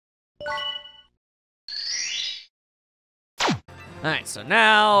Alright, so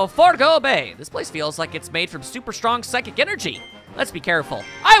now, Forgo Bay. This place feels like it's made from super strong psychic energy. Let's be careful.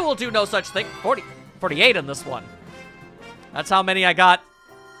 I will do no such thing. 48 in this one. That's how many I got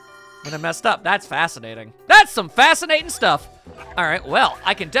when I messed up. That's fascinating. That's some fascinating stuff. Alright, well,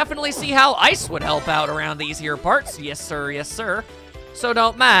 I can definitely see how ice would help out around these here parts. Yes, sir, yes, sir. So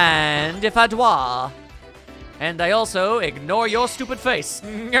don't mind if I do. And I also ignore your stupid face.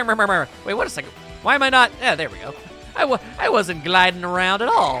 Wait, wait a second. Why am I not? Yeah, there we go. I wasn't gliding around at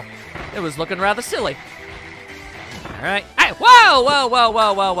all. It was looking rather silly. All right. Hey, whoa, whoa, whoa,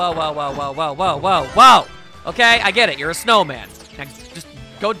 whoa, whoa, whoa, whoa, whoa, whoa, whoa, whoa, whoa, whoa. Okay, I get it. You're a snowman. Now just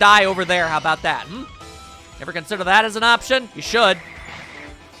go die over there. How about that? Ever consider that as an option? You should.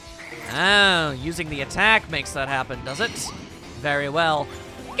 Oh, using the attack makes that happen, does it? Very well.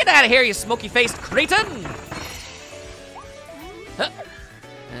 Get out of here, you smoky-faced cretin! Huh.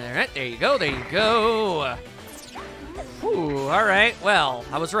 All right, there you go, there you go. Whew, all right, well,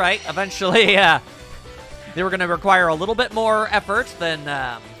 I was right. Eventually, they were gonna require a little bit more effort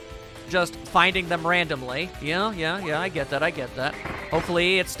than just finding them randomly. Yeah, I get that, I get that.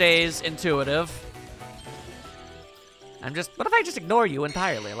 Hopefully it stays intuitive. What if I just ignore you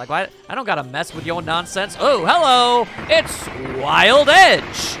entirely? Like, why? I don't gotta mess with your nonsense. Oh, hello, it's Wild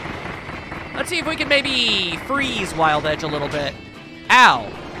Edge. Let's see if we can maybe freeze Wild Edge a little bit. Ow.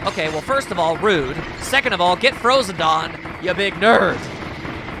 Okay, well, first of all, rude. Second of all, get frozen on, you big nerd.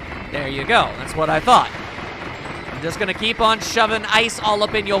 There you go, that's what I thought. I'm just gonna keep on shoving ice all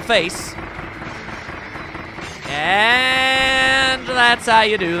up in your face. And that's how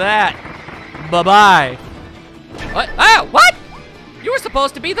you do that. Bye-bye. What? Oh, what? You were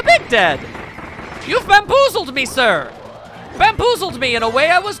supposed to be the big dead. You've bamboozled me, sir. Bamboozled me in a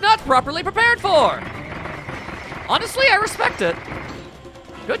way I was not properly prepared for. Honestly, I respect it.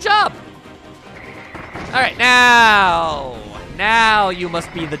 Good job. All right, now you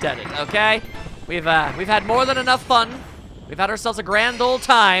must be the deaded, okay? We've had more than enough fun. We've had ourselves a grand old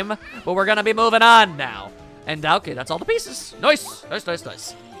time, but we're gonna be moving on now. And okay, that's all the pieces. Nice, nice, nice,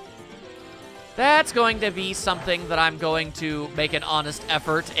 nice. That's going to be something that I'm going to make an honest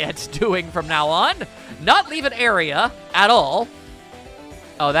effort at doing from now on. Not leave an area at all.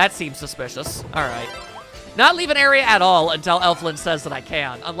 Oh, that seems suspicious. All right. Not leave an area at all until Elflin says that I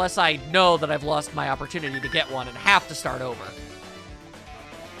can, unless I know that I've lost my opportunity to get one and have to start over.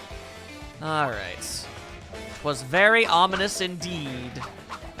 All right. It was very ominous indeed.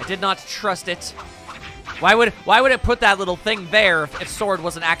 I did not trust it. Why would it put that little thing there if sword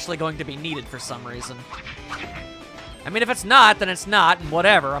wasn't actually going to be needed for some reason? I mean, if it's not, then it's not, and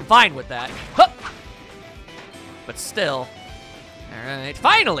whatever. I'm fine with that. Huh! But still. All right.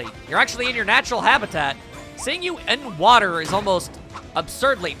 Finally, you're actually in your natural habitat. Seeing you in water is almost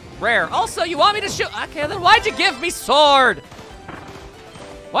absurdly rare. Also, you want me to shoot? Okay, then why'd you give me sword?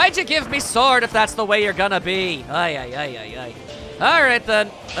 Why'd you give me sword if that's the way you're gonna be? Ay, ay, ay, ay, ay. All right, then.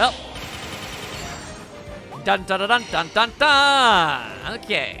 Well. Dun, dun, dun, dun, dun, dun, dun.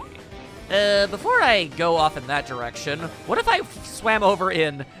 Okay. Before I go off in that direction, what if I swam over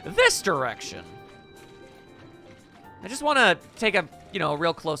in this direction? I just want to take a,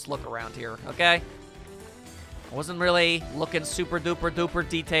 real close look around here, okay? I wasn't really looking super duper duper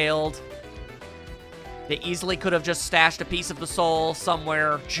detailed. They easily could have just stashed a piece of the soul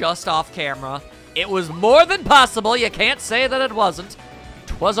somewhere just off camera. It was more than possible. You can't say that it wasn't.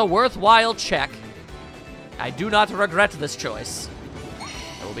 'Twas a worthwhile check. I do not regret this choice.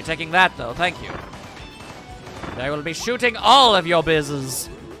 I will be taking that, though. Thank you. And I will be shooting all of your bizzes.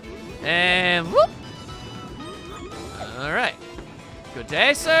 And whoop. All right. Good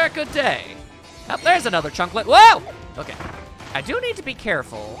day, sir. Good day. Oh, there's another chunklet. Whoa! Okay. I do need to be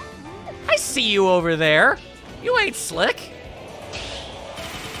careful. I see you over there. You ain't slick.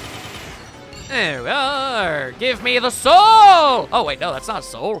 There we are. Give me the soul. Oh, wait, no, that's not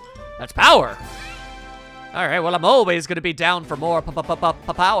soul. That's power. All right, well, I'm always going to be down for more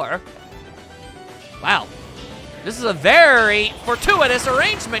power. Wow. This is a very fortuitous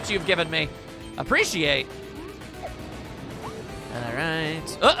arrangement you've given me. Appreciate. All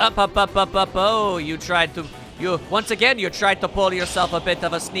right. Oh, you tried to... Once again, you tried to pull yourself a bit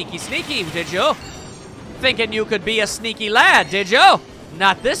of a sneaky, did you? Thinking you could be a sneaky lad, did you?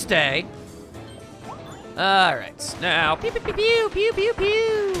 Not this day. All right, now, pew, pew, pew, pew, pew, pew,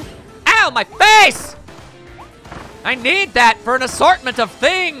 pew. Ow, my face! I need that for an assortment of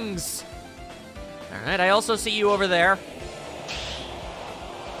things. All right, I also see you over there.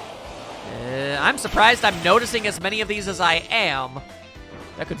 I'm surprised I'm noticing as many of these as I am.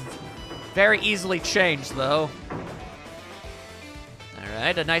 That could very easily change, though. All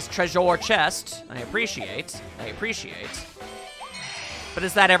right, a nice treasure chest. I appreciate. But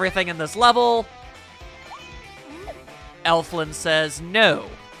is that everything in this level? Elflin says no.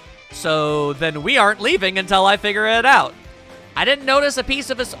 So then we aren't leaving until I figure it out. I didn't notice a piece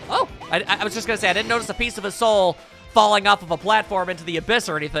of his... Oh, I was just going to say, I didn't notice a piece of his soul falling off of a platform into the abyss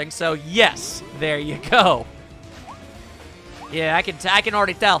or anything, so yes, there you go. Yeah, I can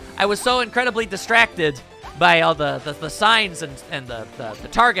already tell. I was so incredibly distracted by all the signs and the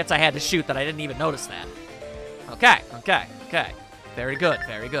targets I had to shoot that I didn't even notice that. Okay. Very good,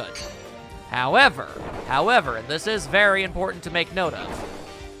 very good. However, and this is very important to make note of,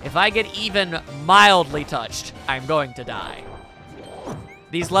 if I get even mildly touched, I'm going to die.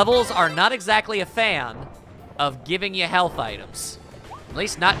 These levels are not exactly a fan of giving you health items. At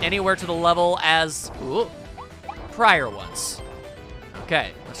least not anywhere to the level as prior ones.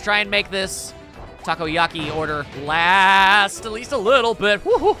 Okay, let's try and make this takoyaki order last at least a little bit.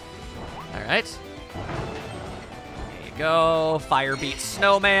 Woohoo! All right. There you go. Fire beats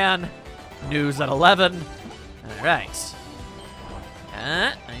snowman. News at 11. All right.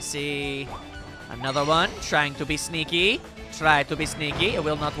 I see another one trying to be sneaky. Try to be sneaky. It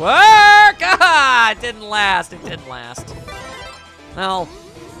will not work. Ah, it didn't last. It didn't last. Well,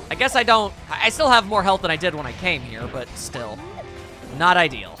 I guess I still have more health than I did when I came here, but still. Not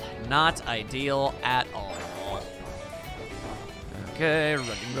ideal. Not ideal at all. Okay,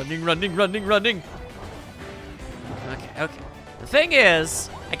 running. Okay. The thing is,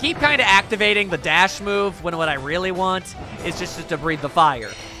 I keep kind of activating the dash move when what I really want is just to breathe the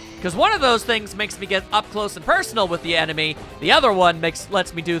fire. Because one of those things makes me get up close and personal with the enemy. The other one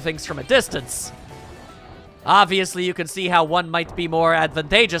lets me do things from a distance. Obviously, you can see how one might be more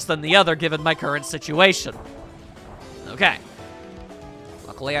advantageous than the other given my current situation. Okay.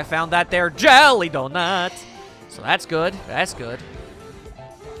 Luckily, I found that there jelly donut. So that's good. That's good.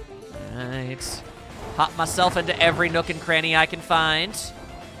 All right. Pop myself into every nook and cranny I can find.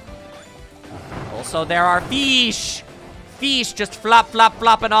 Also, there are fish. Fish just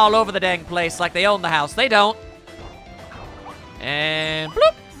flopping all over the dang place like they own the house. They don't. And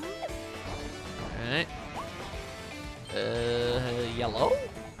bloop. All right. Yellow?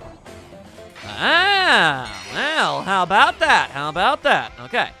 Ah, well, how about that? How about that?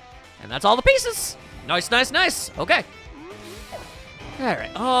 Okay. And that's all the pieces. Nice. Okay. All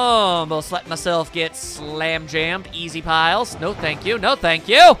right. Almost let myself get slam jammed. Easy piles. No, thank you. No, thank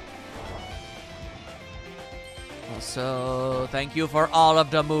you. Also, thank you for all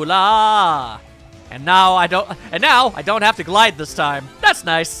of the moolah. And now I don't have to glide this time. That's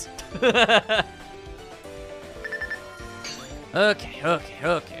nice. Okay.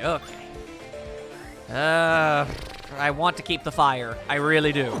 I want to keep the fire. I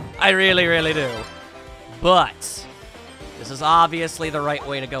really do. I really do. But this is obviously the right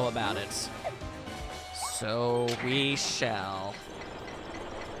way to go about it. So we shall.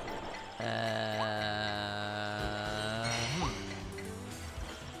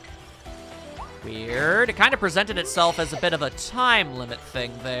 Weird. It kind of presented itself as a bit of a time limit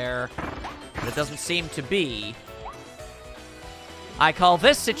thing there, but it doesn't seem to be. I call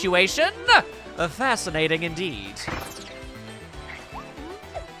this situation fascinating indeed.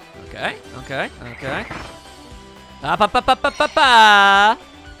 Okay.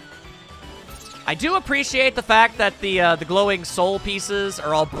 I do appreciate the fact that the glowing soul pieces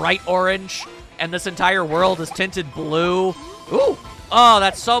are all bright orange, and this entire world is tinted blue. Ooh! Oh,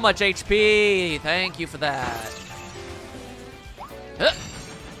 that's so much HP. Thank you for that. All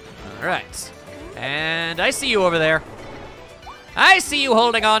right. And I see you over there. I see you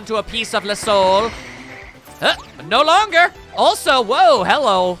holding on to a piece of the soul. But no longer. Also, whoa,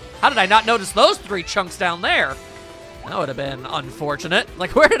 hello. How did I not notice those 3 chunks down there? That would have been unfortunate.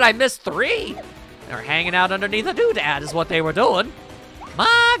 Like, where did I miss 3? They were hanging out underneath a doodad is what they were doing.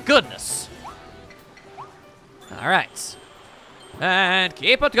 My goodness. All right. And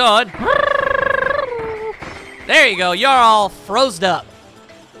keep it going. There you go. You're all froze up.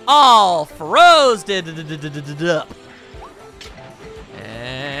 All froze up.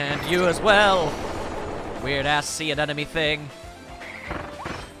 And you as well. Weird ass see an enemy thing.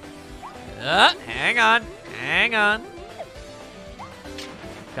 Hang on.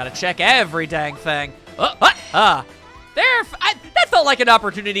 Gotta check every dang thing. That felt like an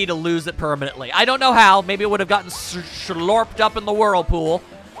opportunity to lose it permanently. I don't know how. Maybe it would have gotten slurped up in the whirlpool,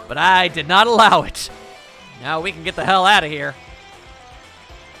 but I did not allow it. Now we can get the hell out of here.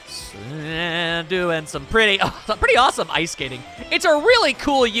 Doing some pretty awesome ice skating. It's a really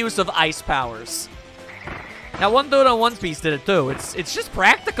cool use of ice powers. Now, one dude on One Piece did it too. It's just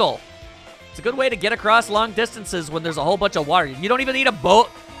practical. It's a good way to get across long distances when there's a whole bunch of water. You don't even need a boat.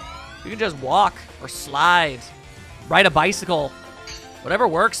 You can just walk or slide, ride a bicycle. Whatever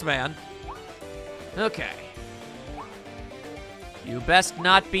works, man. Okay. You best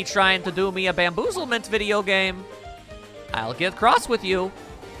not be trying to do me a bamboozlement video game. I'll get cross with you.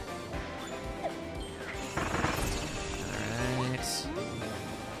 Alright.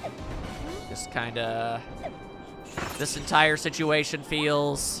 Just kinda... This entire situation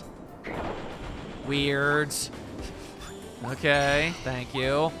feels... weird. Okay, thank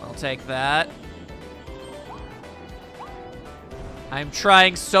you. I'll take that. I'm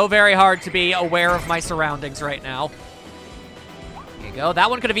trying so very hard to be aware of my surroundings right now. Here you go. That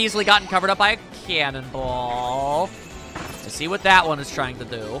one could have easily gotten covered up by a cannonball. To see what that one is trying to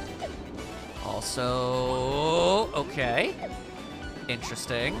do. Also, okay.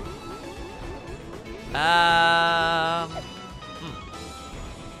 Interesting. Well,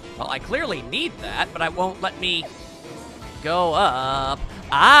 I clearly need that, but it won't let me go up.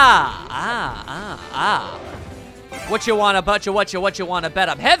 What you wanna bet you, what you wanna bet?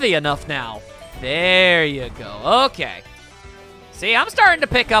 I'm heavy enough now. There you go, okay. See, I'm starting to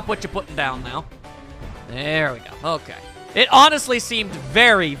pick up what you're putting down now. There we go, okay. It honestly seemed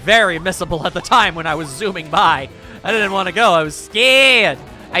very, very missable at the time when I was zooming by. I didn't want to go, I was scared.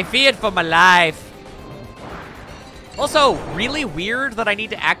 I feared for my life. Also, really weird that I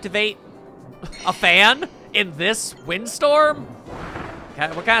need to activate a fan in this windstorm.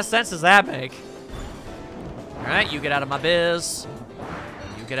 What kind of sense does that make? All right, you get out of my biz.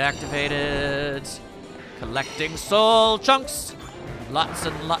 You get activated. Collecting soul chunks. Lots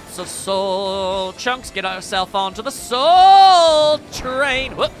and lots of soul chunks. Get ourselves onto the soul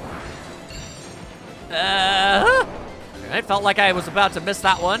train. Whoop. I felt like I was about to miss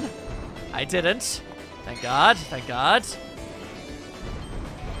that one. I didn't. Thank God, thank God.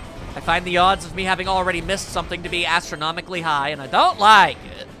 I find the odds of me having already missed something to be astronomically high, and I don't like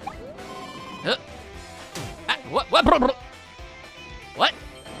it. What?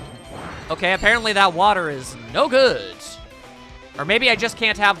 Okay, apparently that water is no good. Or maybe I just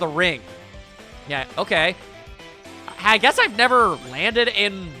can't have the ring. Yeah, okay. I guess I've never landed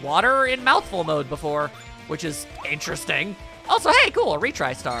in water in mouthful mode before, which is interesting. Also, hey, cool, a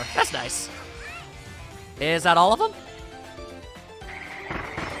retry star. That's nice. Is that all of them?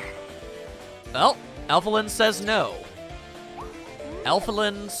 Well, Elfilin says no.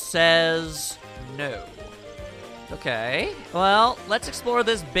 Elfilin says no. Okay, well, let's explore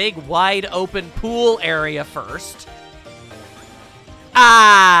this big, wide open pool area first.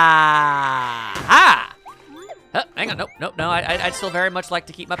 Ah! Oh, hang on, nope, no, I'd still very much like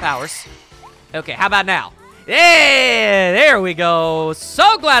to keep my powers. Okay, how about now? Yeah, there we go.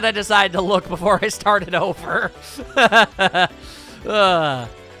 So glad I decided to look before I started over.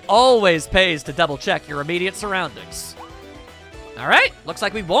 Always pays to double check your immediate surroundings. All right, looks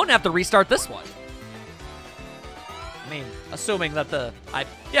like we won't have to restart this one. I mean, assuming that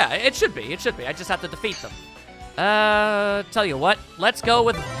yeah, it should be. I just have to defeat them. Tell you what, let's go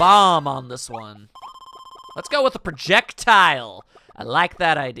with bomb on this one. Let's go with a projectile. I like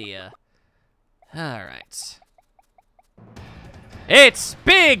that idea. All right. It's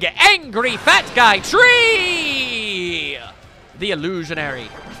Big Angry Fat Guy Tree! The illusionary.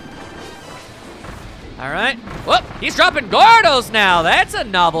 All right. Whoop, he's dropping Gordos now. That's a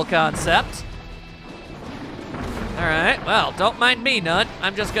novel concept. All right, well, don't mind me, Nut.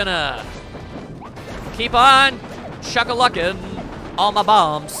 I'm just gonna keep on chuck-a-lucking all my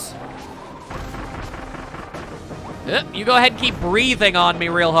bombs. You go ahead and keep breathing on me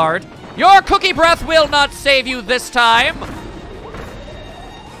real hard. Your cookie breath will not save you this time.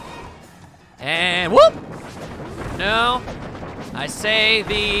 And whoop! No, I say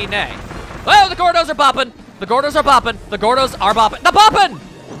the nay. Oh, the Gordos are bopping. The Gordos are bopping. The Gordos are bopping. The bopping!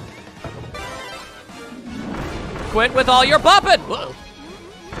 Quit with all your bopping. Whoa.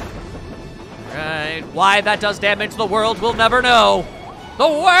 Right, why that does damage to the world, we'll never know. The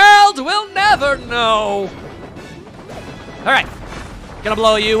world will never know. All right, gonna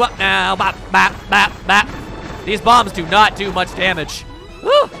blow you up now. Bop, bop, bop, bop. These bombs do not do much damage.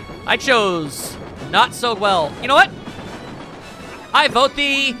 Woo! I chose not so well. You know what? I vote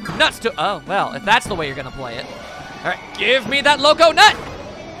the nuts to, oh, well, if that's the way you're gonna play it. All right, give me that loco nut.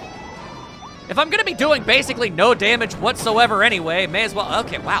 If I'm gonna be doing basically no damage whatsoever anyway, may as well,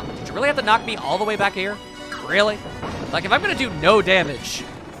 okay, wow. Did you really have to knock me all the way back here? Really? Like, if I'm gonna do no damage,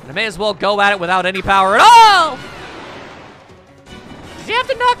 I may as well go at it without any power at all! Did you have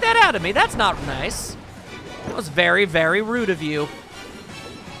to knock that out of me? That's not nice. That was very, very rude of you.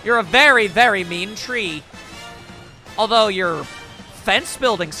 You're a very, very mean tree. Although your fence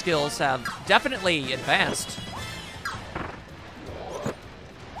building skills have definitely advanced.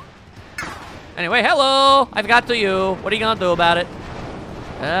 Anyway, hello! I've got to you. What are you gonna do about it?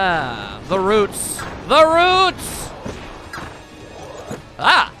 Ah, the roots. The roots!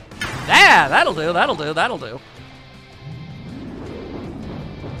 Ah! Yeah, that'll do, that'll do, that'll do.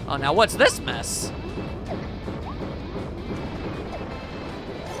 Oh, now what's this mess?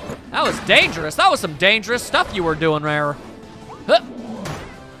 That was dangerous. That was some dangerous stuff you were doing there. Huh.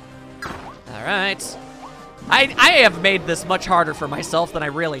 All right. I have made this much harder for myself than I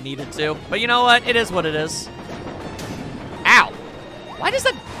really needed to. But you know what? It is what it is. Ow. Why does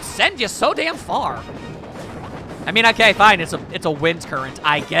that send you so damn far? I mean, okay, fine. It's a wind current,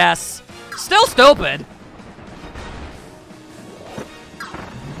 I guess. Still stupid.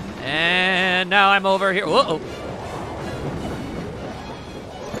 And now I'm over here. Uh-oh.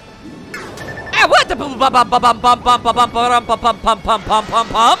 Ah, what the bum bum bum bum bum bum bum bum bum bum bum bum bum bum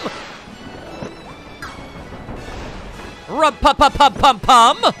bum. Rum pum pum pum pum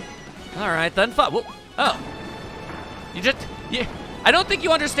pum. All right then. Oh, you. I don't think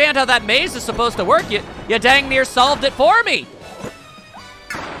you understand how that maze is supposed to work. You dang near solved it for me.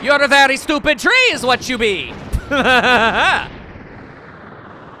 You're a very stupid tree, is what you be.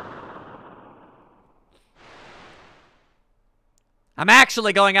 I'm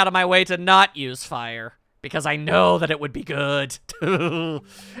actually going out of my way to not use fire, because I know that it would be good.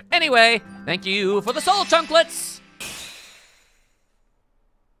 Anyway, thank you for the soul chunklets.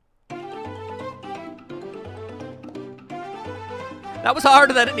 That was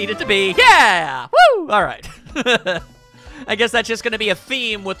harder than it needed to be. Yeah! Woo! All right. I guess that's just going to be a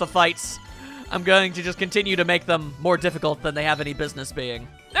theme with the fights. I'm going to just continue to make them more difficult than they have any business being.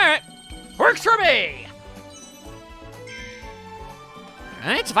 All right. Works for me! All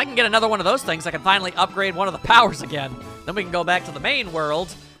right, if I can get another one of those things, I can finally upgrade one of the powers again. Then we can go back to the main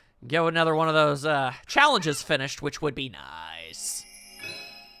world and get another one of those challenges finished, which would be nice.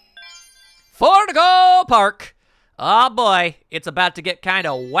 Fortigo Park. Oh boy, it's about to get kind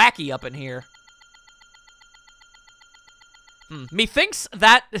of wacky up in here. Methinks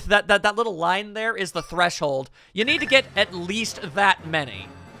that little line there is the threshold. You need to get at least that many.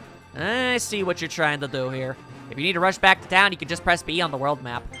 I see what you're trying to do here. If you need to rush back to town, you can just press B on the world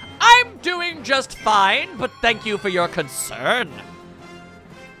map. I'm doing just fine, but thank you for your concern.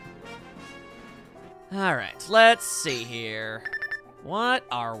 All right, let's see here. What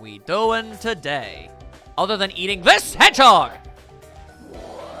are we doing today? Other than eating this hedgehog.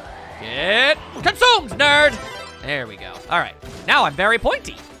 Get consumed, nerd. There we go. All right, now I'm very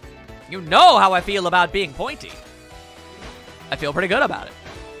pointy. You know how I feel about being pointy. I feel pretty good about it.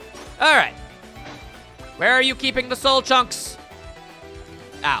 All right. Where are you keeping the soul chunks?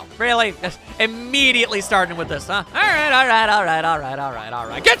 Ow, really? Immediately starting with this, huh? All right, all right, all right, all right, all right, all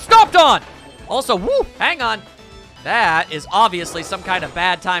right. Get stomped on! Also, woo, hang on. That is obviously some kind of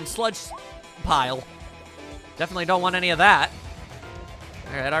bad time sludge pile. Definitely don't want any of that.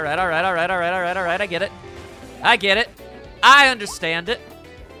 All right, all right, all right, all right, all right, all right, all right. I get it. I get it. I understand it.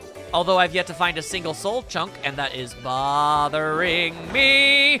 Although I've yet to find a single soul chunk, and that is bothering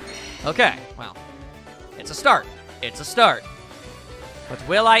me. Okay, well. It's a start. It's a start. But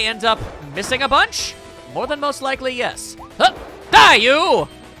will I end up missing a bunch? More than most likely, yes. Huh, die, you!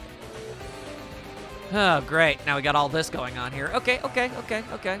 Oh, great. Now we got all this going on here. Okay, okay, okay,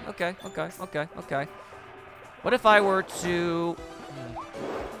 okay, okay, okay, okay, okay. What if I were to...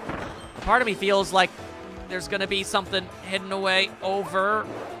 Part of me feels like there's gonna be something hidden away over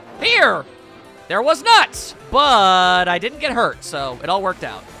here. There was not, but I didn't get hurt, so it all worked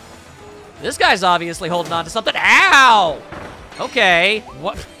out. This guy's obviously holding on to something. Ow! Okay,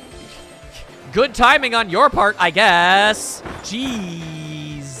 what? Good timing on your part, I guess.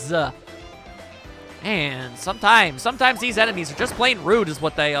 Jeez. And sometimes these enemies are just plain rude is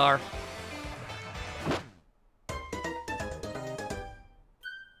what they are.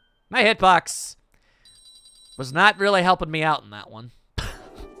 My hitbox was not really helping me out in that one.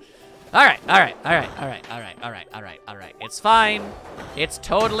 All right, all right, all right, all right, all right, all right, all right, all right. It's fine. It's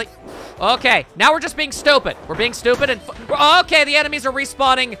totally... Okay, now we're just being stupid. We're being stupid and... Okay, the enemies are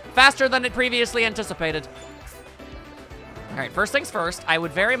respawning faster than it previously anticipated. All right, first things first, I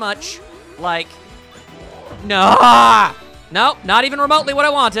would very much like... No! No, not even remotely what I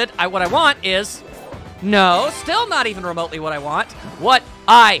wanted. What I want is... No, still not even remotely what I want. What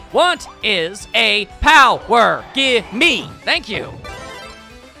I want is a power. Give me. Thank you.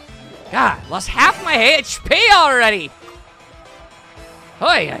 God, lost half my HP already.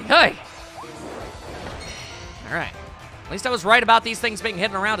 Hoi, hoi. All right. At least I was right about these things being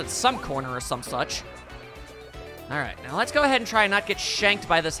hidden around in some corner or some such. All right, now let's go ahead and try and not get shanked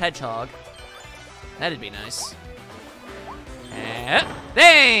by this hedgehog. That'd be nice.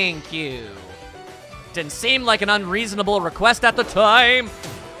 Thank you. Didn't seem like an unreasonable request at the time.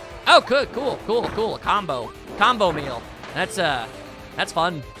 Oh, good, cool. A combo meal. That's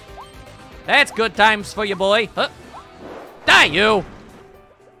fun. That's good times for you, boy. Huh? Die, you.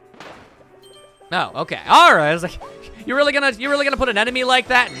 No, okay, all right. I was like, you're really gonna put an enemy like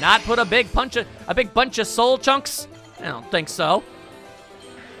that and not put a big bunch of soul chunks? I don't think so.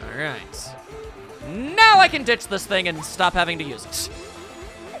 All right. Now I can ditch this thing and stop having to use it.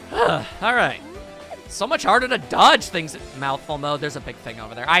 All right. So much harder to dodge things in mouthful mode. There's a big thing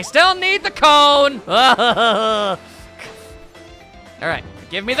over there. I still need the cone. All right,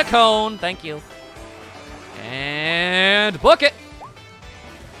 give me the cone. Thank you. And book it.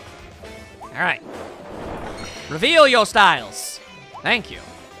 All right. Reveal your styles. Thank you.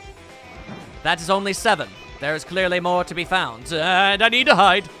 That is only 7. There is clearly more to be found, and I need to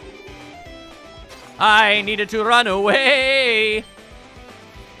hide. I needed to run away.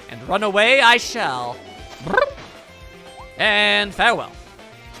 And run away I shall. And farewell.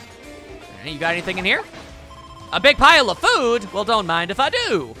 You got anything in here? A big pile of food? Well, don't mind if I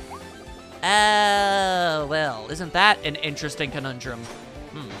do. Well, isn't that an interesting conundrum?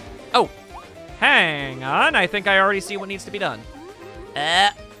 Oh, hang on. I think I already see what needs to be done.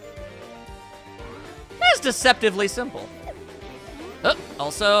 That's deceptively simple.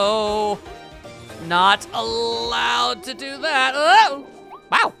 Also, not allowed to do that. Oh,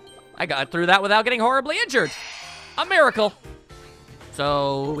 wow. I got through that without getting horribly injured. A miracle.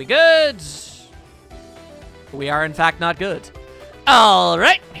 So, we good? We are, in fact, not good. All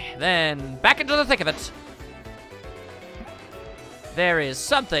right, then back into the thick of it. There is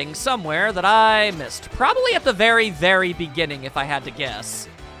something somewhere that I missed. Probably at the very, very beginning, if I had to guess.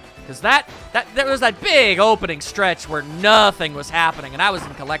 Because there was that big opening stretch where nothing was happening, and I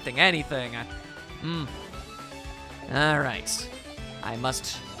wasn't collecting anything. All right. I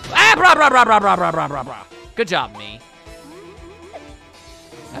must... Good job, me.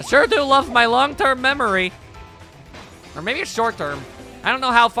 I sure do love my long-term memory. Or maybe it's short-term. I don't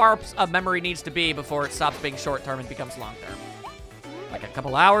know how far a memory needs to be before it stops being short-term and becomes long-term. Like a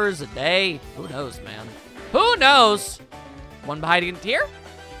couple hours, a day? Who knows, man? Who knows? One behind here?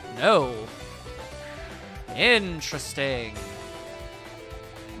 No. Interesting.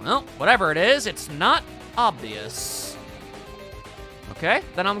 Well, whatever it is, it's not obvious. Okay,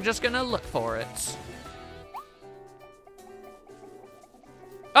 then I'm just gonna look for it.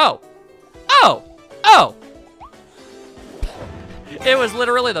 Oh! Oh! Oh! It was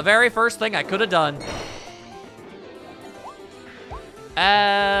literally the very first thing I could have done.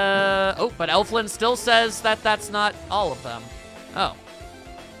 Oh, but Elflin still says that that's not all of them. Oh.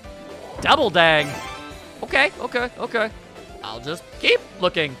 Double dang. Okay. I'll just keep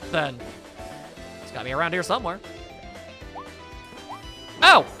looking, then. It's gotta be around here somewhere.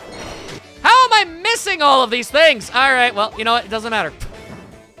 Oh! How am I missing all of these things? All right, well, you know what? It doesn't matter.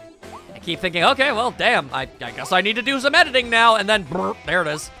 I keep thinking, okay, well, damn. I guess I need to do some editing now, and then, brr, there it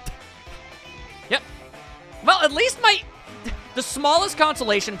is. Yep. Well, at least the smallest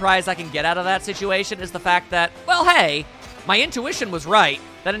consolation prize I can get out of that situation is the fact that, well, hey, my intuition was right.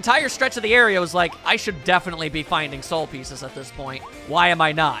 That entire stretch of the area was like, I should definitely be finding soul pieces at this point. Why am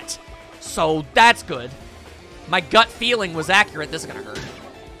I not? So that's good. My gut feeling was accurate. This is gonna hurt.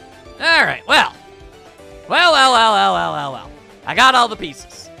 All right, well. I got all the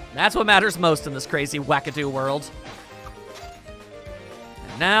pieces. That's what matters most in this crazy wackadoo world.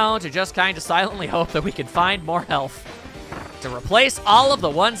 And now to just kind of silently hope that we can find more health to replace all of the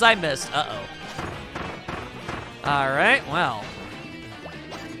ones I missed. Uh-oh. All right, well.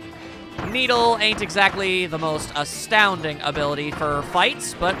 Needle ain't exactly the most astounding ability for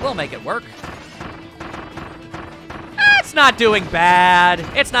fights, but we'll make it work. It's not doing bad.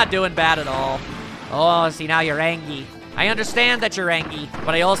 It's not doing bad at all. Oh, see, now you're angry. I understand that you're angry,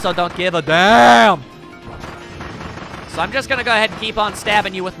 but I also don't give a damn. So I'm just gonna go ahead and keep on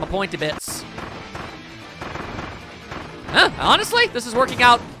stabbing you with my pointy bits. Huh, honestly, this is working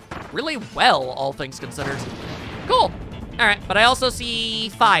out really well, all things considered. Cool. All right, but I also see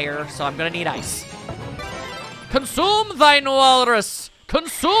fire, so I'm gonna need ice. Consume thine, walrus.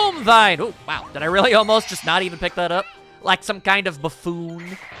 Consume thine. Oh, wow. Did I really almost just not even pick that up? Like some kind of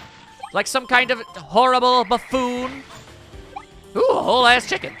buffoon. Like some kind of horrible buffoon. Ooh, a whole ass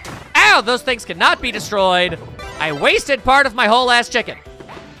chicken. Ow, those things cannot be destroyed. I wasted part of my whole ass chicken.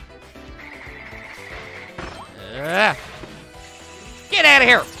 Get out of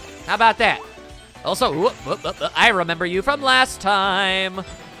here. How about that? Also, I remember you from last time.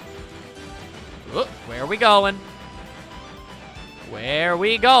 Where are we going? Where are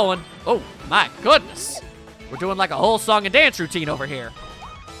we going? Oh, my goodness. We're doing like a whole song and dance routine over here.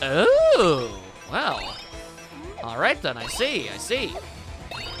 Oh, well. All right then, I see.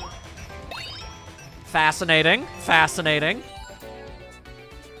 Fascinating. Fascinating.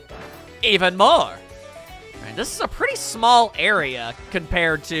 Even more. Right, this is a pretty small area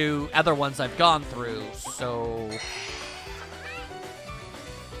compared to other ones I've gone through, so...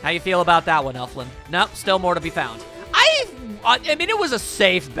 How you feel about that one, Elflin? Nope, still more to be found. I mean, it was a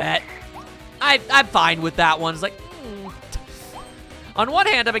safe bet. I'm fine with that one. It's like, on one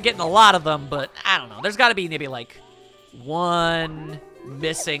hand, I've been getting a lot of them, but I don't know. There's got to be maybe like one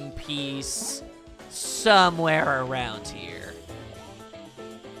missing piece somewhere around here.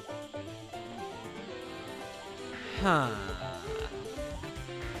 Huh.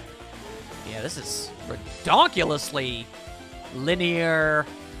 Yeah, this is redonkulously linear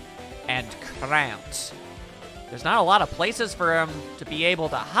and cramped. There's not a lot of places for him to be able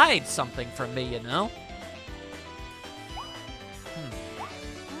to hide something from me, you know?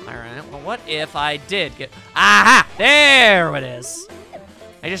 Alright, well, what if I did get... Aha! There it is!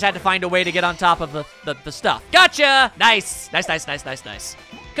 I just had to find a way to get on top of the stuff. Gotcha! Nice! Nice, nice, nice, nice, nice.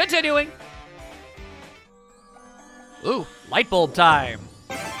 Continuing. Ooh, light bulb time.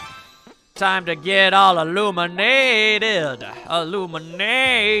 Time to get all illuminated.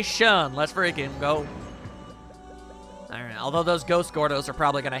 Illumination. Let's freaking go. Alright, although those ghost Gordos are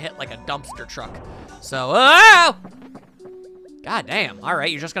probably gonna hit like a dumpster truck. So, oh! God damn.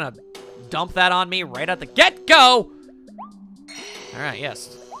 Alright, you're just gonna dump that on me right at the get-go! Alright,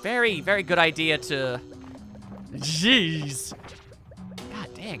 yes. Very, very good idea to... Jeez.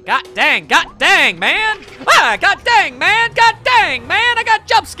 God dang, man! Ah, god dang, man! God dang, man! I got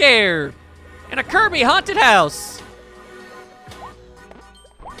jump scared! In a Kirby haunted house.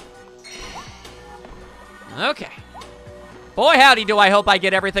 Okay. Boy, howdy, do I hope I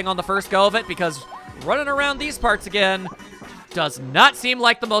get everything on the first go of it, because running around these parts again does not seem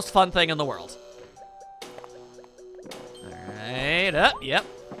like the most fun thing in the world. Alright, yep.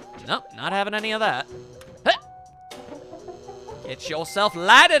 Nope, not having any of that. Get yourself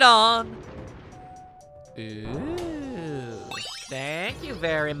lighted on. Ooh, thank you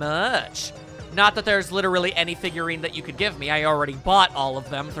very much. Not that there's literally any figurine that you could give me. I already bought all of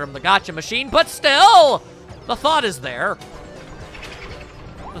them from the gacha machine, but still, the thought is there.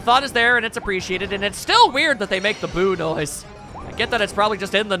 The thought is there, and it's appreciated, and it's still weird that they make the boo noise. I get that it's probably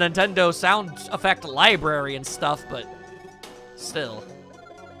just in the Nintendo sound effect library and stuff, but still.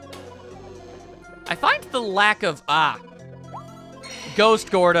 I find the lack of,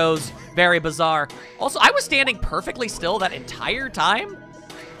 Ghost Gordos very bizarre. Also, I was standing perfectly still that entire time.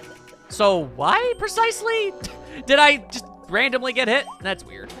 So why precisely did I just randomly get hit? That's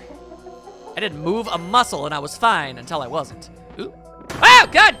weird. I didn't move a muscle and I was fine until I wasn't. Ooh. Oh,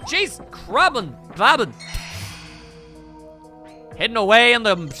 God, jeez, crubbin', bobbin'. Hidden away in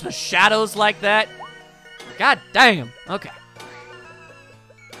the shadows like that. God damn, okay.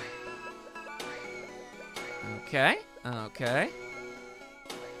 Okay.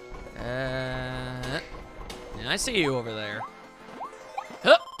 Yeah, I see you over there.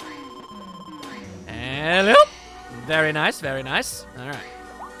 Hup. And hup. Very nice, very nice. All right.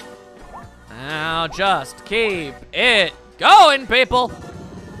 Now just keep it going, people.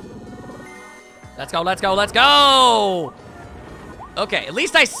 Let's go, let's go, let's go. Okay, at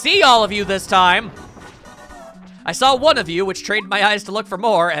least I see all of you this time. I saw one of you, which trained my eyes to look for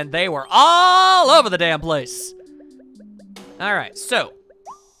more, and they were all over the damn place. All right, so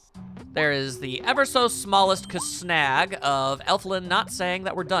there is the ever so smallest snag of Elflin not saying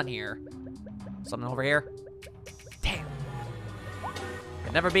that we're done here. Something over here. Damn.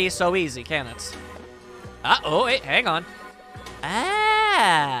 Can never be so easy, can it? Oh, wait, hang on.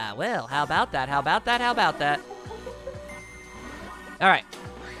 Ah, well, how about that? How about that? How about that? All right.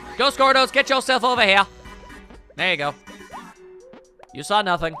 Ghost Gordos, get yourself over here. There you go. You saw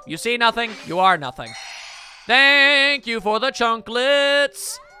nothing. You see nothing. You are nothing. Thank you for the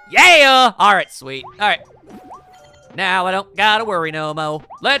chunklets. Yeah! All right, sweet. All right. Now I don't gotta worry no more.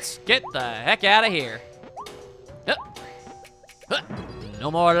 Let's get the heck out of here.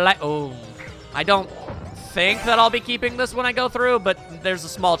 No more light. Oh, I don't think that I'll be keeping this when I go through, but there's a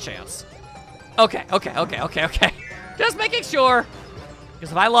small chance. Okay. Just making sure.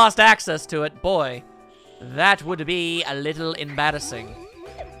 Because if I lost access to it, boy, that would be a little embarrassing.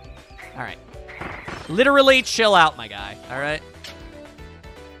 All right. Literally chill out, my guy. All right.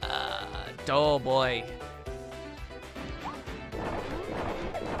 Oh, boy.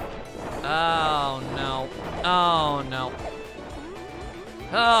 Oh, no. Oh, no.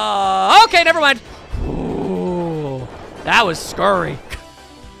 Oh, okay, never mind. Ooh, that was scurry.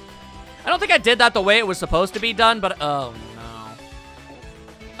 I don't think I did that the way it was supposed to be done, but oh, no.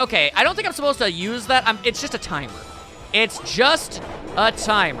 Okay, I don't think I'm supposed to use that. It's just a timer. It's just a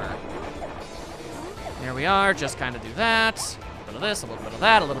timer. Here we are, just kind of do that. A little bit of this, a little bit of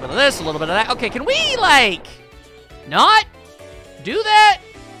that, a little bit of this, a little bit of that. Okay, can we, like, not do that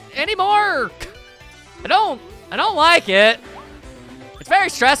anymore? I don't like it. It's very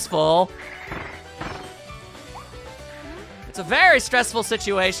stressful. It's a very stressful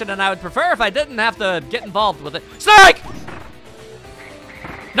situation, and I would prefer if I didn't have to get involved with it. Snake!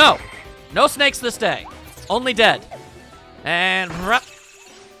 No. No snakes this day. Only dead. And...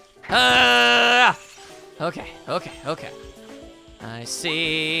 Okay. I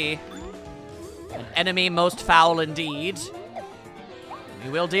see an enemy most foul indeed. We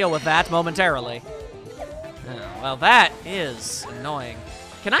will deal with that momentarily. Oh, well, that is annoying.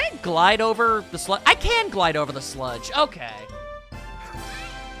 Can I glide over the sludge? I can glide over the sludge. Okay.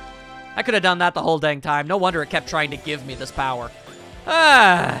 I could have done that the whole dang time. No wonder it kept trying to give me this power.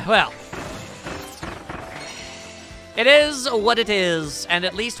 Well. It is what it is, and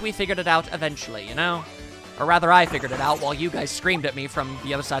at least we figured it out eventually, you know? Or rather, I figured it out while you guys screamed at me from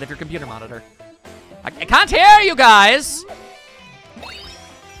the other side of your computer monitor. I can't hear you guys!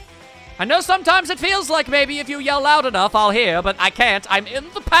 I know sometimes it feels like maybe if you yell loud enough, I'll hear, but I can't. I'm in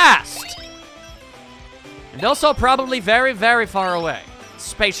the past. And also probably very, very far away,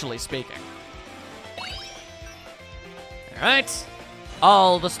 spatially speaking. All right.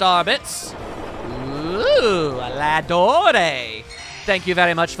 All the star bits. Ooh, a Ladore. Thank you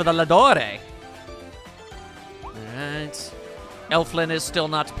very much for the Ladore. All right. Elflin is still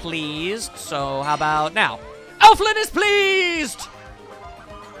not pleased, so how about now? Elflin is pleased!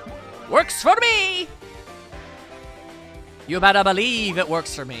 Works for me! You better believe it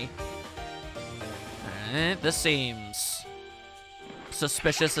works for me. Alright, this seems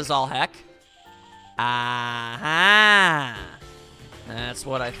suspicious as all heck. Aha! That's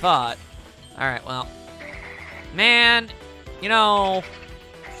what I thought. Alright, well. Man, you know,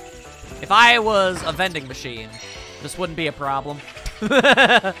 if I was a vending machine, this wouldn't be a problem.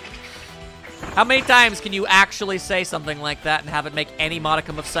 How many times can you actually say something like that and have it make any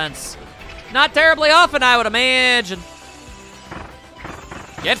modicum of sense? Not terribly often, I would imagine.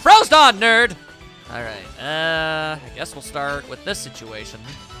 Get froze on, nerd! Alright, I guess we'll start with this situation.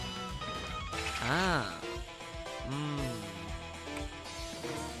 Ah.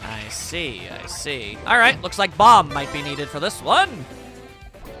 I see. Alright, looks like bomb might be needed for this one.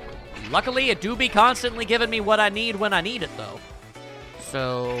 Luckily, it do be constantly giving me what I need when I need it, though.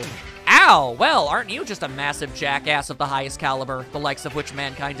 So... Ow! Well, aren't you just a massive jackass of the highest caliber, the likes of which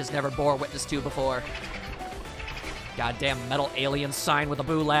mankind has never bore witness to before? Goddamn metal alien sign with a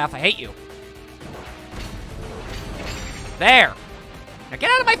boo laugh. I hate you. There! Now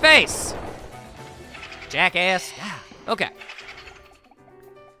get out of my face! Jackass. Okay.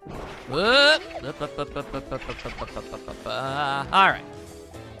 Alright.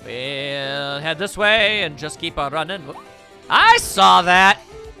 We'll head this way and just keep on running. I saw that!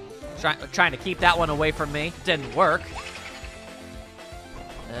 Trying to keep that one away from me. Didn't work.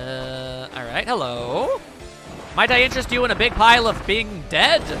 Alright, hello. Might I interest you in a big pile of being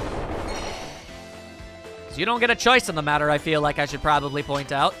dead? Because you don't get a choice in the matter, I feel like I should probably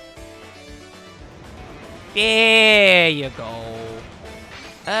point out. There you go.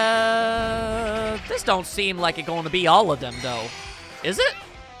 This don't seem like it's going to be all of them, though. Is it?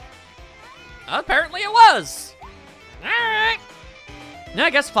 Apparently it was. Alright. Yeah, I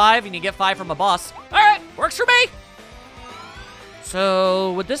guess 5, and you get 5 from a boss. Alright, works for me!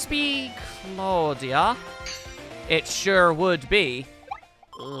 So, would this be Claudia? It sure would be.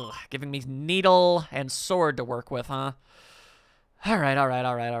 Ugh, giving me needle and sword to work with, huh? Alright.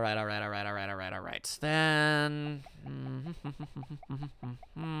 Then...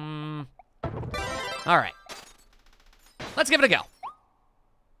 Alright. Let's give it a go.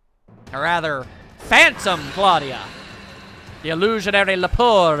 Or rather, Phantom Claudia. The illusionary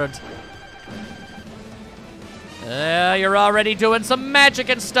Lapourde. You're already doing some magic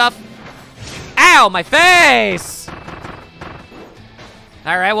and stuff. Ow, my face!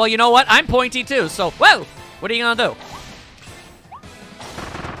 Alright, well, you know what? I'm pointy too, so, whoa! What are you gonna do?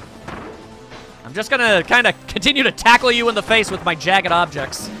 I'm just gonna kind of continue to tackle you in the face with my jagged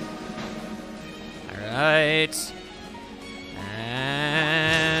objects. Alright.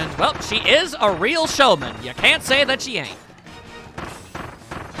 And, well, she is a real showman. You can't say that she ain't.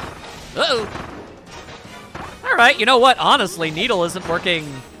 Uh-oh. Alright, you know what? Honestly, needle isn't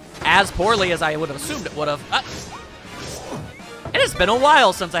working as poorly as I would have assumed it would have. It has been a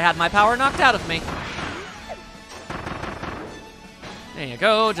while since I had my power knocked out of me. There you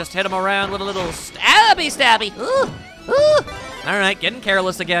go. Just hit him around with a little stabby. Ooh. Alright, getting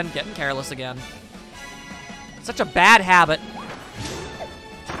careless again. Such a bad habit.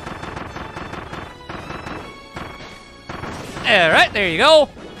 All right, there you go.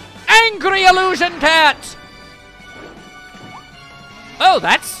 Angry Illusion Cat! Oh,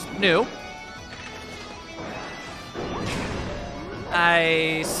 that's new.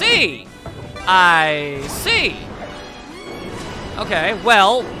 I see. I see. Okay,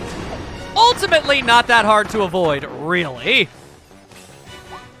 well, ultimately not that hard to avoid, really.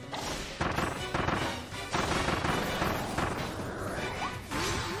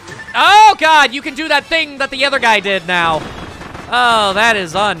 Oh, God, you can do that thing that the other guy did now. Oh, that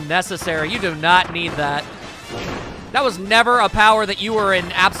is unnecessary. You do not need that. That was never a power that you were in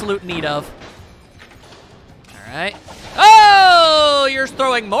absolute need of. All right. Oh, you're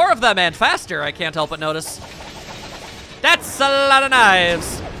throwing more of them and faster, I can't help but notice. That's a lot of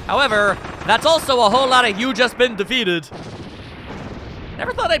knives. However, that's also a whole lot of you just been defeated.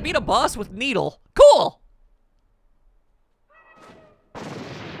 Never thought I'd beat a boss with Needle. Cool.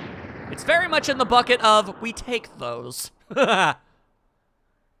 It's very much in the bucket of, we take those. All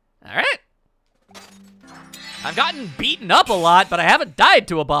right. I've gotten beaten up a lot, but I haven't died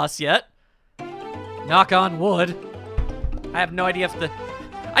to a boss yet. Knock on wood. I have no idea if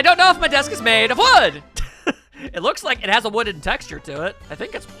I don't know if my desk is made of wood. It looks like it has a wooden texture to it. I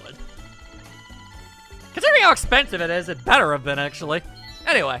think it's wood. Considering how expensive it is, it better have been, actually.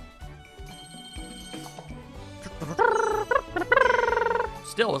 Anyway.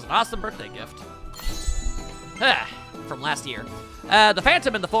 Still was an awesome birthday gift. From last year. The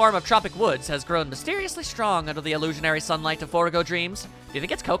phantom in the form of tropic woods has grown mysteriously strong under the illusionary sunlight of Forego dreams. Do you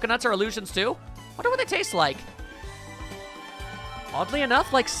think it's coconuts or illusions too? Wonder what they taste like. Oddly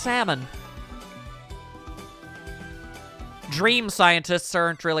enough, like salmon. Dream scientists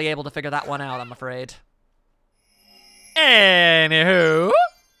aren't really able to figure that one out, I'm afraid. Anywho.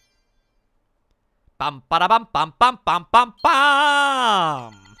 Bum ba da bum bum bum bum bum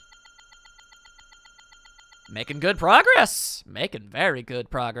bum. Making good progress. Making very good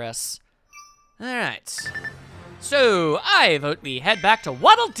progress. Alright. So, I vote we head back to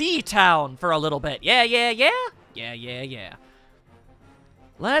Waddle Dee Town for a little bit. Yeah.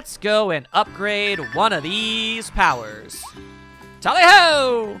 Let's go and upgrade one of these powers.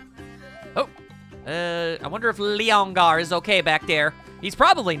 Tally-ho! Oh. I wonder if Leongar is okay back there. He's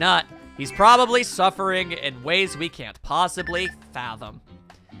probably not. He's probably suffering in ways we can't possibly fathom.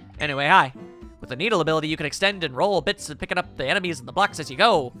 Anyway, hi. With the needle ability, you can extend and roll bits and picking up the enemies and the blocks as you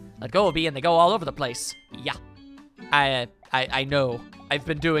go. Let go of B and they go all over the place. Yeah. I know. I've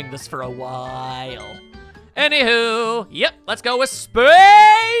been doing this for a while. Anywho, yep, let's go with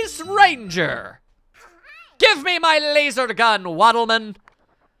Space Ranger. Give me my laser gun, Waddleman.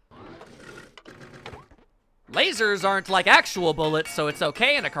 Lasers aren't like actual bullets, so it's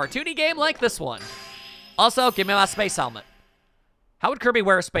okay in a cartoony game like this one. Also, give me my space helmet. How would Kirby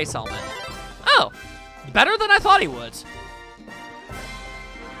wear a space helmet? Oh, better than I thought he would.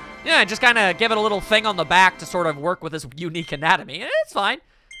 Yeah, just kind of give it a little thing on the back to sort of work with his unique anatomy. It's fine.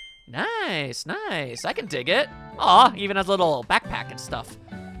 Nice, nice. I can dig it. Aw, even has a little backpack and stuff.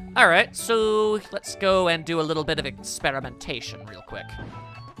 All right, so let's go and do a little bit of experimentation real quick.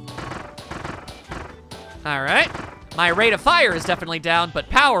 All right. My rate of fire is definitely down, but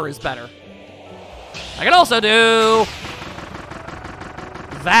power is better. I can also do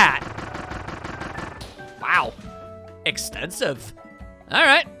that. Wow. Extensive. All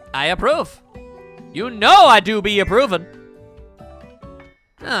right. I approve. You know I do be approving.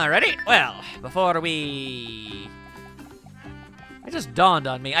 Alrighty. Well, before we... It just dawned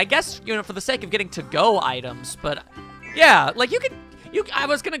on me. I guess, you know, for the sake of getting to-go items, but... Yeah, like, you could... I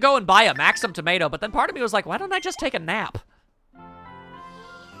was gonna go and buy a Maxim tomato, but then part of me was like, why don't I just take a nap?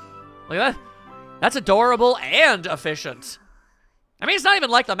 Look at that. That's adorable and efficient. I mean, it's not even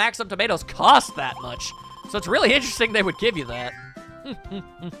like the Maxim tomatoes cost that much. So it's really interesting they would give you that.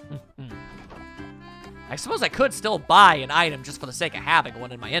 I suppose I could still buy an item just for the sake of having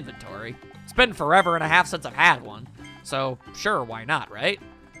one in my inventory. It's been forever and a half since I've had one. So, sure, why not, right?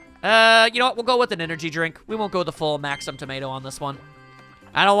 You know what? We'll go with an energy drink. We won't go the full Maxim tomato on this one.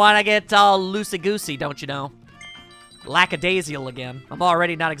 I don't want to get all loosey-goosey, don't you know? Lackadaisical again. I'm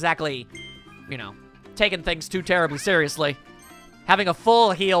already not exactly, you know, taking things too terribly seriously. Having a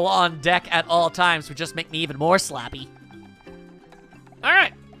full heal on deck at all times would just make me even more slappy. All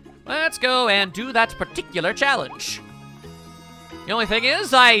right, let's go and do that particular challenge. The only thing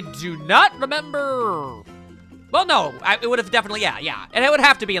is, I do not remember... Well, no, it would have definitely, yeah. And it would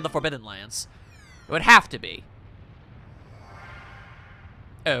have to be in the Forbidden Lands. It would have to be.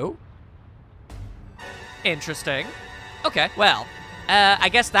 Oh. Interesting. Okay, well, I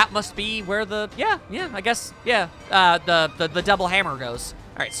guess that must be where the, I guess, the double hammer goes.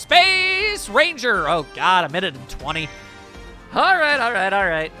 All right, Space Ranger. Oh, God, a minute and 20. All right, all right, all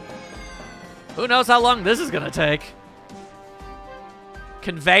right. Who knows how long this is gonna take?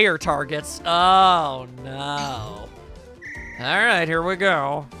 Conveyor targets. Oh, no. All right, here we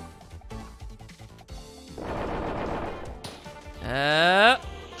go. I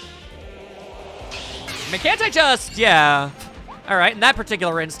mean, can't I just, yeah. All right, in that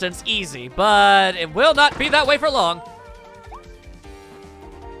particular instance, easy, but it will not be that way for long.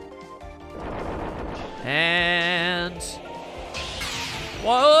 And,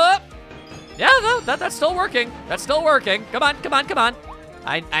 whoop. Yeah, no, that's still working. That's still working. Come on, come on, come on.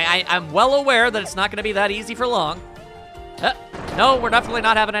 I'm well aware that it's not gonna be that easy for long. No, we're definitely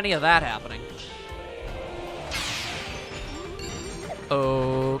not having any of that happening.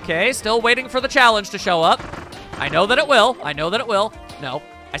 Okay, still waiting for the challenge to show up. I know that it will. I know that it will. No,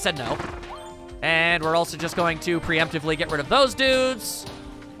 I said no. And we're also just going to preemptively get rid of those dudes.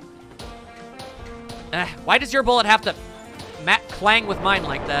 Why does your bullet have to clang with mine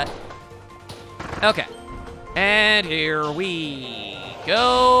like that? Okay. And here we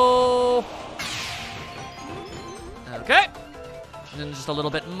go. Okay. And just a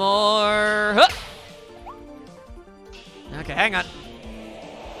little bit more. Huh. Okay, hang on.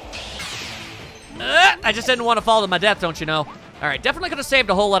 I just didn't want to fall to my death, don't you know? All right, definitely could have saved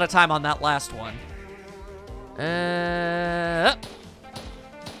a whole lot of time on that last one.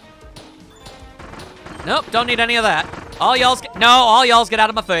 Nope, don't need any of that. All y'all's get out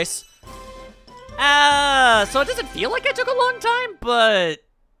of my face. So it doesn't feel like I took a long time, but...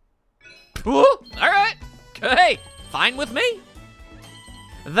 Ooh, all right, okay, fine with me.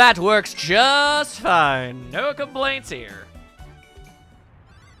 That works just fine. No complaints here.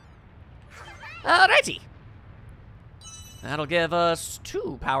 Alrighty. That'll give us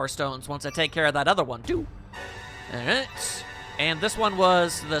 2 power stones once I take care of that other one, too. Alright. And this one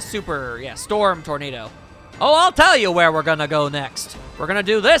was the super, storm tornado. Oh, I'll tell you where we're gonna go next. We're gonna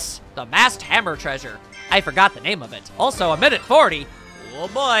do this, the masked hammer treasure. I forgot the name of it. Also, a minute 40. Oh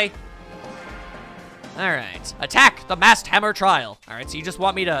boy. Alright. Attack the masked hammer trial. Alright, so you just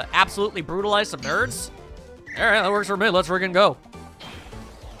want me to absolutely brutalize some nerds? Alright, that works for me. Let's friggin' go.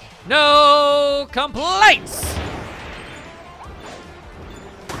 No complaints!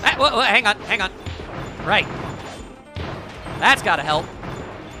 Whoa, hang on, hang on. Right. That's gotta help.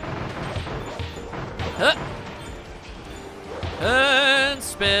 And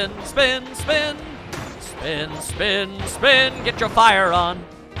spin, spin, spin. Spin, spin, spin. Get your fire on.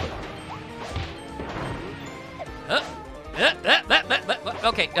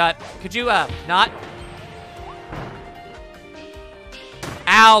 Okay, could you, not?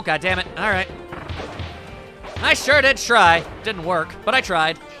 Ow, goddammit. Alright. I sure did try. Didn't work, but I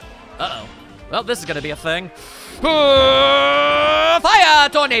tried. Uh-oh. Well, this is gonna be a thing. Fire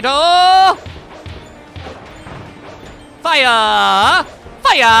tornado! Fire!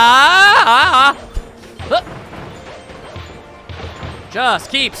 Fire!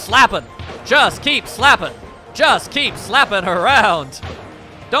 Just keep slapping. Just keep slapping. Just keep slapping around.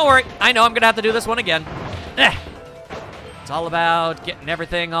 Don't worry. I know I'm gonna have to do this one again. It's all about getting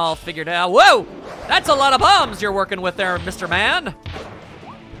everything all figured out. Whoa! That's a lot of bombs you're working with there, Mr. Man.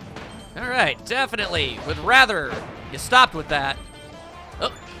 All right, definitely would rather you stopped with that. Oh,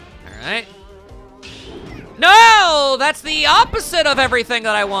 all right. No, that's the opposite of everything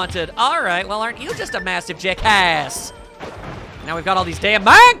that I wanted. All right, well, aren't you just a massive jackass? Now we've got all these damn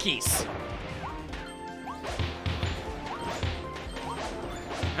monkeys.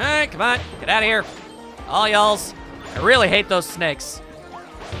 All right, come on, get out of here. All y'alls. I really hate those snakes.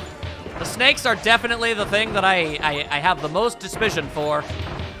 The snakes are definitely the thing that I have the most suspicion for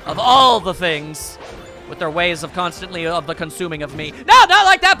of all the things with their ways of constantly of the consuming of me. No, not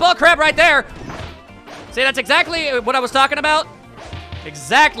like that bullcrap right there. See, that's exactly what I was talking about.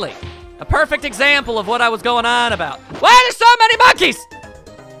 Exactly. A perfect example of what I was going on about. Why are there so many monkeys?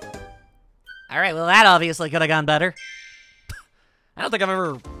 All right, well, that obviously could have gone better. I don't think I've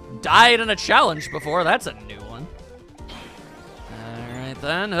ever died in a challenge before. That's a new one. All right,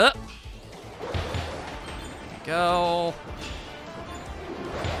 then. Go.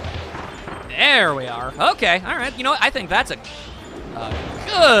 There we are. Okay, all right. You know what? I think that's a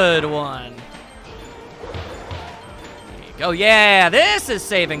good one. There you go. Yeah, this is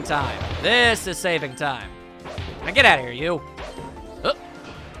saving time. This is saving time. Now get out of here, you.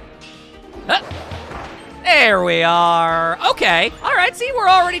 There we are. Okay. All right. See, we're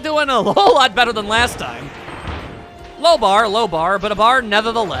already doing a whole lot better than last time. Low bar, but a bar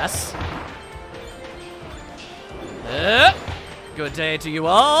nevertheless. Good day to you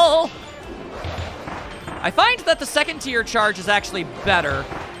all. I find that the second tier charge is actually better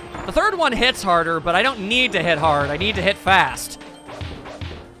The third one hits harder, but I don't need to hit hard. I need to hit fast.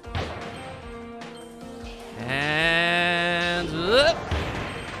 And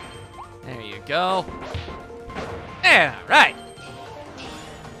there you go. Yeah, right.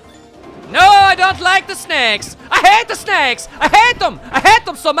 No, I don't like the snakes. I hate the snakes. I hate them. I hate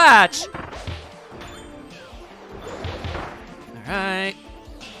them so much. All right.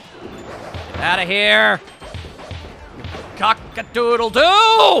 Get out of here.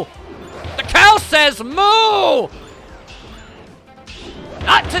 Cock-a-doodle-doo! The cow says moo!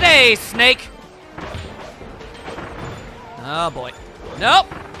 Not today, snake. Oh, boy. Nope.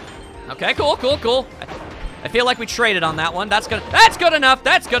 Okay, cool, cool, cool. I feel like we traded on that one. That's good enough.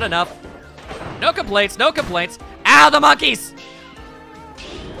 That's good enough. No complaints, no complaints. Ow, the monkeys!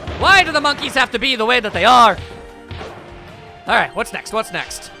 Why do the monkeys have to be the way that they are? All right, what's next? What's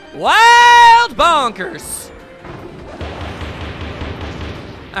next? Wild bonkers.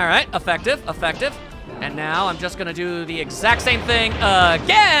 All right, effective, effective. And now I'm just gonna do the exact same thing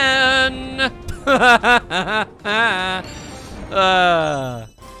again.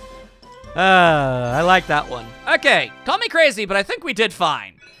 I like that one. Okay, call me crazy, but I think we did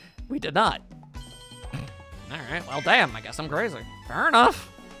fine. We did not. All right, well, damn, I guess I'm crazy. Fair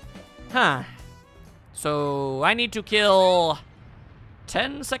enough. Huh. So I need to kill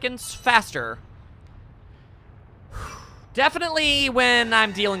 10 seconds faster. Definitely when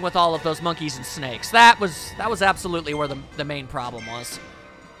I'm dealing with all of those monkeys and snakes. That was absolutely where the main problem was.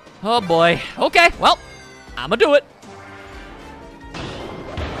 Oh boy. Okay, well, I'ma do it.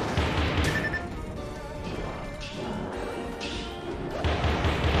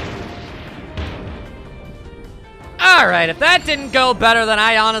 All right, if that didn't go better, then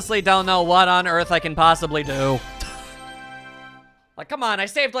I honestly don't know what on earth I can possibly do. Like, come on, I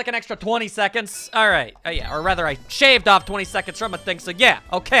saved like an extra 20 seconds. All right, yeah, or rather I shaved off 20 seconds from a thing, so yeah,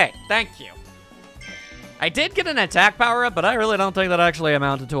 okay, thank you. I did get an attack power up, but I really don't think that actually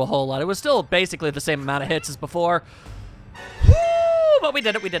amounted to a whole lot. It was still basically the same amount of hits as before. Woo, but we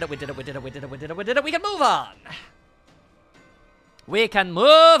did it, we did it, we did it, we did it, we did it, we did it, we did it. We can move on. We can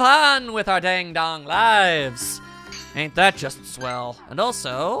move on with our dang-dong lives. Ain't that just swell? And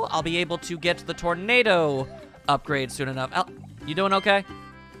also, I'll be able to get the tornado upgrade soon enough. You doing okay?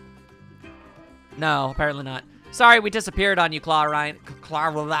 No, apparently not. Sorry, we disappeared on you,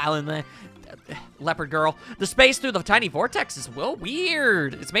 Leopard Girl. The space through the tiny vortex is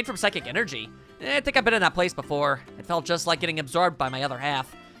weird. It's made from psychic energy. I think I've been in that place before. It felt just like getting absorbed by my other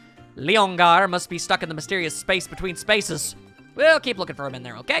half. Leongar must be stuck in the mysterious space between spaces. We'll keep looking for him in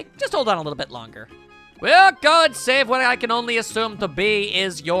there, okay? Just hold on a little bit longer. We'll go and save what I can only assume to be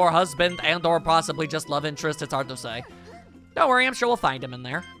is your husband and or possibly just love interest. It's hard to say. Don't worry, I'm sure we'll find him in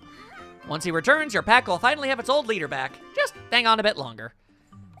there. Once he returns, your pack will finally have its old leader back. Just hang on a bit longer.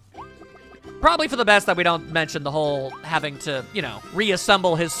 Probably for the best that we don't mention the whole having to, you know,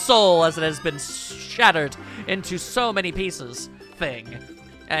 reassemble his soul as it has been shattered into so many pieces thing.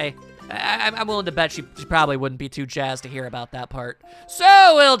 Hey, I'm willing to bet she probably wouldn't be too jazzed to hear about that part.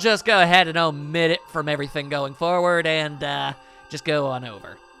 So we'll just go ahead and omit it from everything going forward and just go on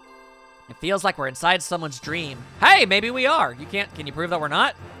over. It feels like we're inside someone's dream. Hey, maybe we are. Can you prove that we're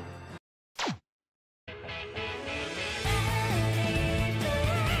not?